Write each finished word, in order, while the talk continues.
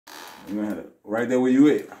You gonna have to, right there where you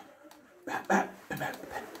at.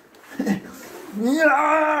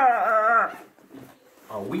 Yeah.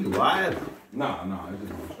 Are we live? Nah, it's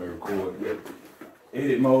just gonna stay recording.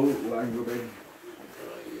 Edit mode, like go back.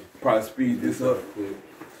 Probably speed this up.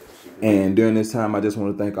 And during this time, I just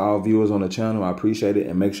want to thank all viewers on the channel. I appreciate it.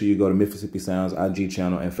 And make sure you go to Mississippi Sounds IG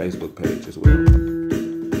channel and Facebook page as well.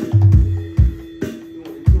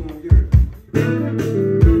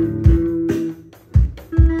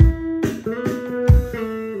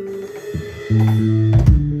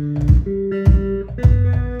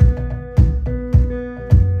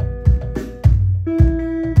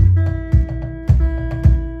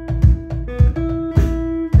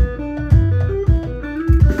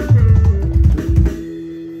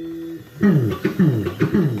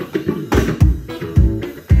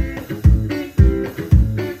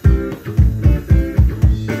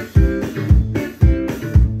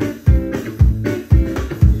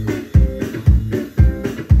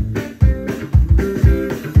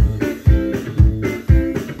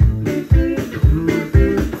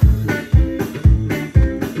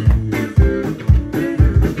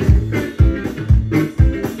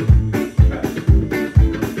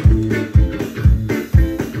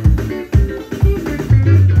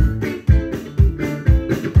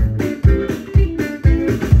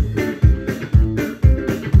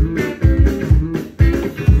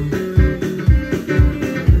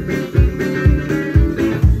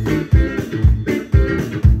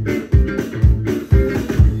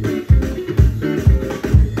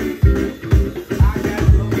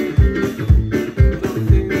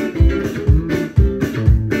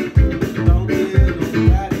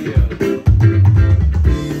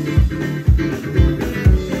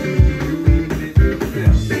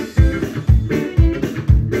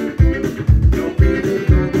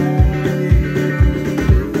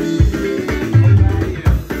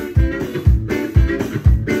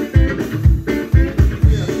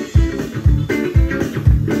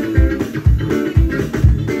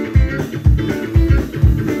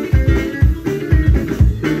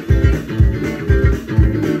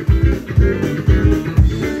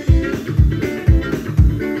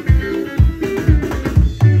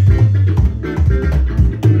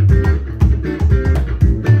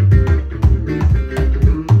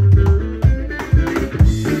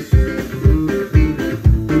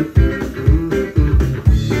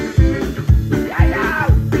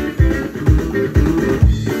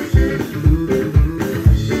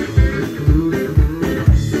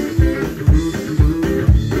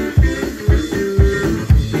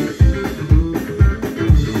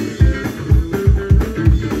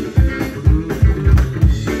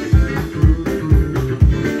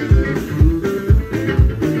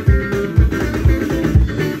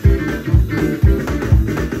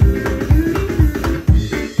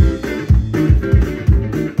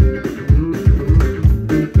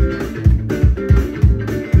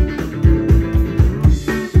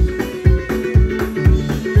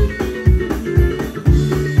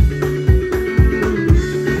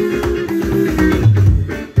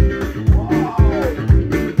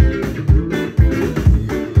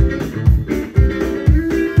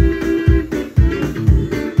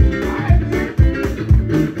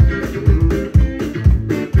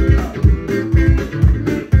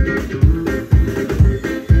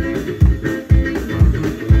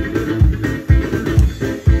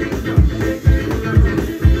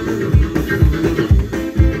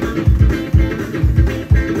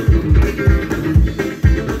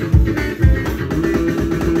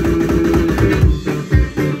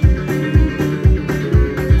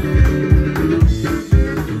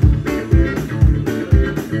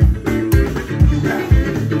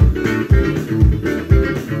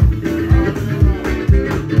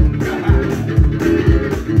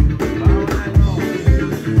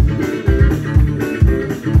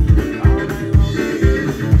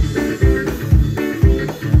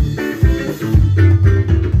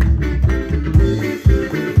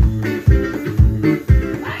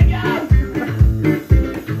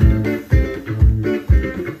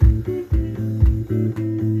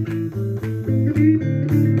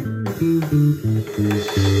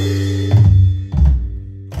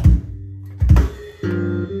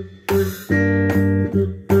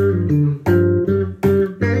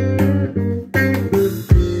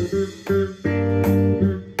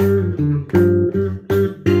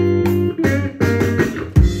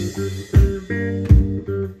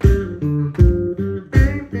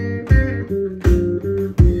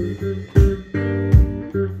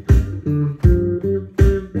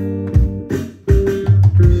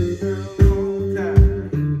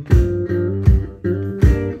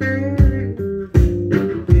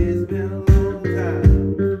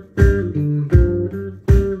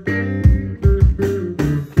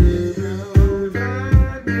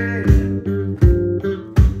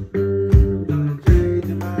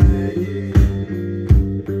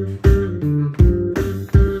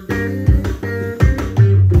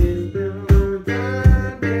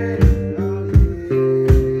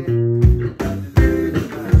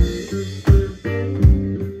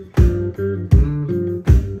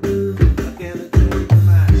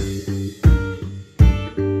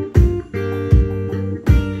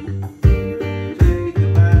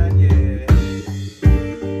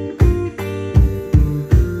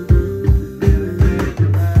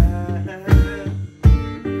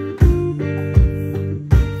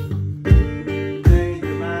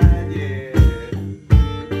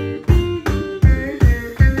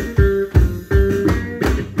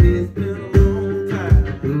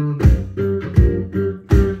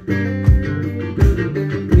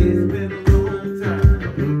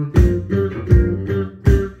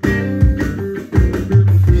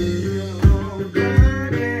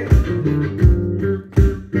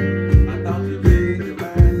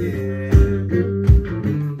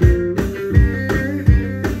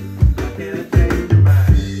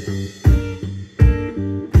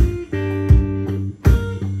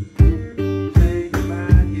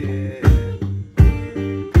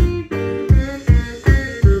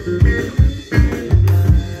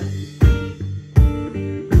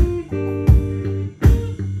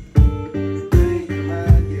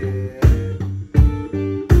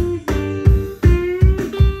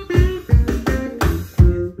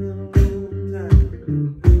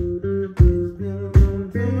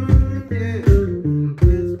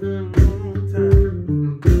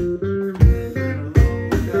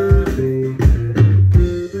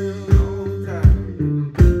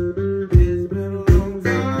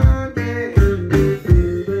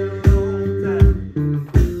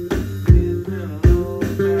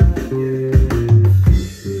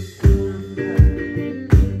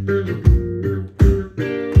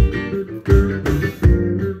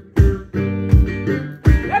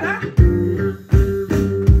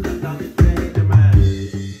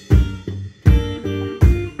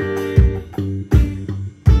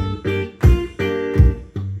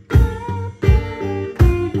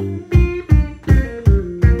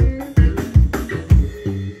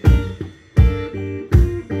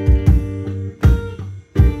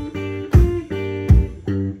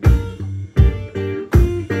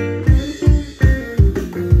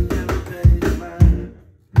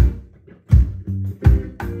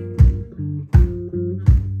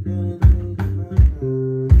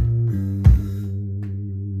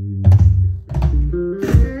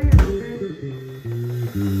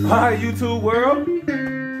 Hi, YouTube world.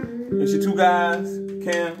 It's your two guys,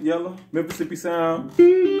 Cam, Yellow, Mississippi Sound.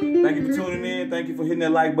 Thank you for tuning in. Thank you for hitting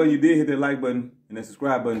that like button. You did hit that like button and that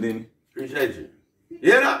subscribe button, didn't you? Appreciate you.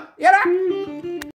 Yeah. Yeah.